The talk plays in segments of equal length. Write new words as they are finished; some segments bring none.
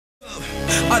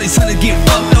these hunters get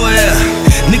fucked, oh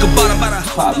yeah. Nigga bought about a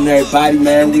Poppin' everybody,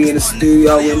 man. We in the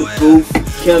studio, in the booth,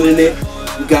 killing it.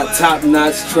 We got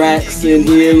top-notch tracks in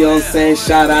here, you know what I'm saying?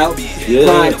 Shout out. Yeah.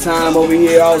 Prime Time over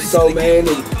here also, man,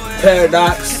 in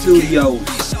Paradox Studios.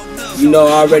 You know,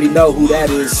 I already know who that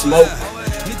is. Smoke.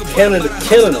 Killing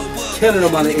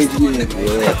them on the engineering.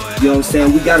 Yeah. You know what I'm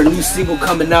saying? We got a new single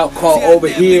coming out called Over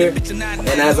Here.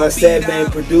 And as I said,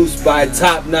 man, produced by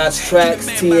Top Notch Tracks,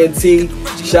 TNT.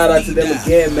 Shout out to them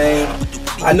again, man.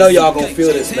 I know y'all gonna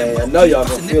feel this, man. I know y'all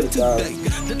gonna feel it, dog.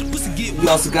 We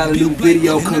also got a new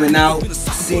video coming out,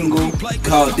 single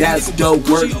called That's Dope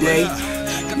Workday.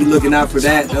 You looking out for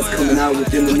that. That's coming out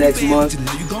within the next month.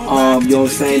 You know what I'm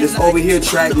saying? This Over Here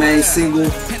track, man,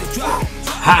 single.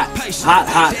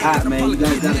 Hot, man. You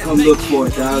guys gotta come look for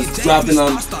it, guys. It's dropping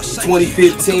on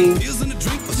 2015.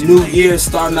 New year,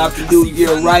 starting off the new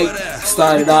year right.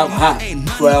 Started off hot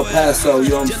for El Paso, you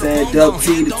know what I'm saying? Dub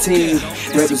T, the team,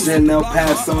 representing El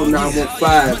Paso,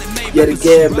 915. Yet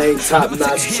again, man,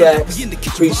 top-notch tracks.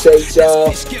 Appreciate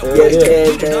y'all. Yet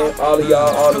again, man, all of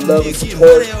y'all, all the love and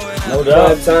support. No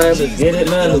doubt. Time. Let's get it,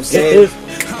 man. Let's get this.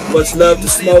 this. Much love to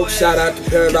Smoke. Shout out to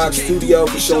Paradox Studio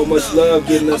for showing much love,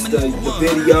 giving us the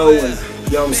video and,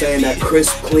 you know what I'm saying, that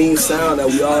crisp, clean sound that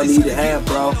we all need to have,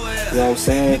 bro. You know what I'm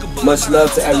saying? Much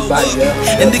love to everybody there.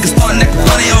 and niggas starting that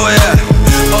money, oh yeah.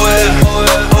 Oh yeah, oh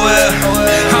yeah, oh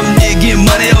yeah. I'm nigga getting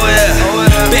money, oh yeah.